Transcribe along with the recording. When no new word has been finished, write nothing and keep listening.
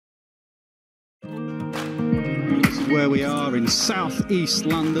where we are in south-east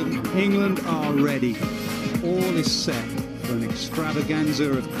London. England are ready. All is set for an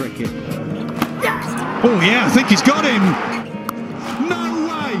extravaganza of cricket. Oh yeah, I think he's got him. No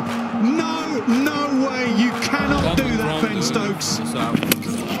way! No way! You cannot do that, Ben Stokes.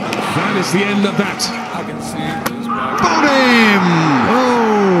 That is the end of that. Got him!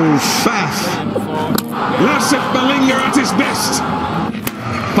 Oh, faff. Lassit Malinga at his best.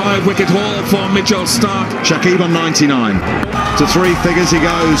 5-wicket haul for Mitchell Stark. Shakib on 99. To 3 figures he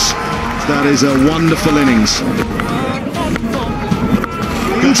goes. That is a wonderful innings.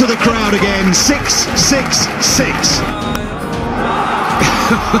 Into the crowd again. 6, 6, 6.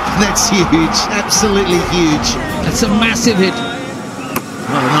 That's huge. Absolutely huge. That's a massive hit.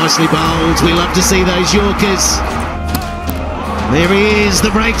 Oh, nicely bowled. We love to see those Yorkers. There he is,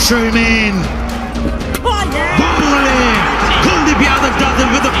 the breakthrough man. Bowling! Kuldeep Yadav does it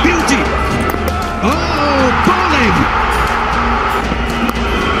with a beauty. Oh, bowling!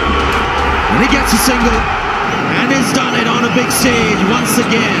 And he gets a single. And he's done it on a big stage once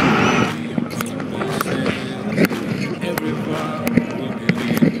again.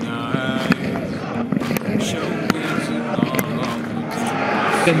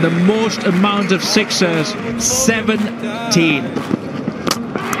 And the most amount of sixers, 17.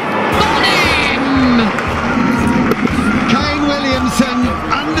 Kane Williamson,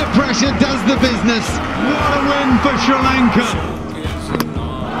 under pressure, does the business. What a win for Sri Lanka.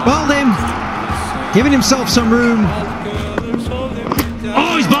 Bowled him. Giving himself some room.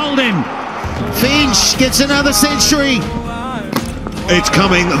 Oh, he's bowled him. Finch gets another century. It's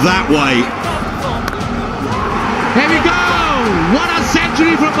coming that way. Here we go. What a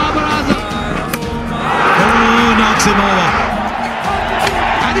century from Babar Azam. Oh, knocks him over.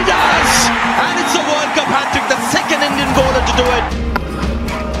 And he does! And it's a World Cup hat-trick, the second Indian bowler to do it.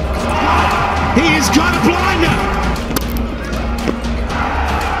 He's got a blinder.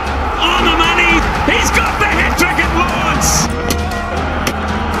 On the money. He's got the hat-trick at Lords.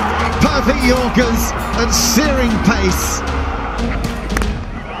 Perfect Yorkers and searing pace.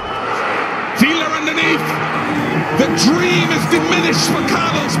 Fielder underneath. The dream is diminished for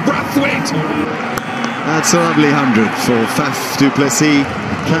Carlos Brathwaite. That's a lovely 100 for Faf du Plessis.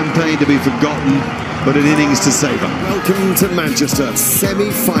 Campaign to be forgotten, but an innings to savour. Welcome to Manchester,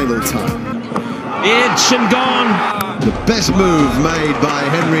 semi-final time. Edge and gone. The best move made by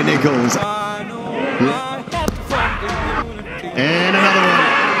Henry Nicholls. And another one.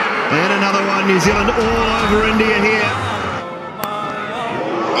 And another one. New Zealand all over India here.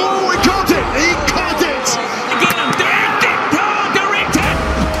 Oh, he caught it! He caught it! Get him. Directed.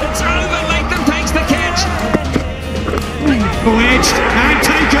 It's over. Latham takes the catch. Oh, edged and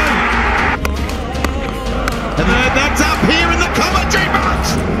taken. And that's up here in the commentary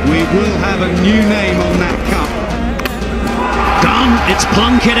box. We will have a new name on that cup. Done. It's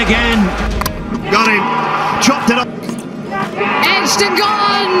Plunkett again. Got him. Chopped it up. Edged and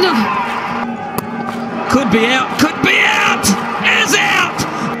gone! Could be out. Could be out. Is out.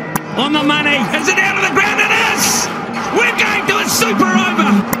 On the money. Is it out of the ground? It is. We're going to a super over.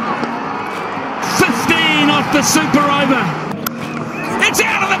 15 off the super over. It's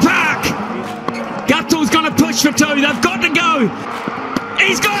out of the park. Guttull's going to push for 2. They've got to go.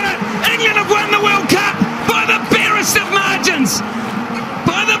 He's got it. England have won the World Cup by the barest of margins.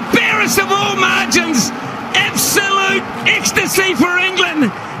 By the barest of all margins. Absolute ecstasy for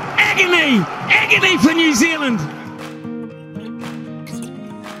England. Agony for New Zealand.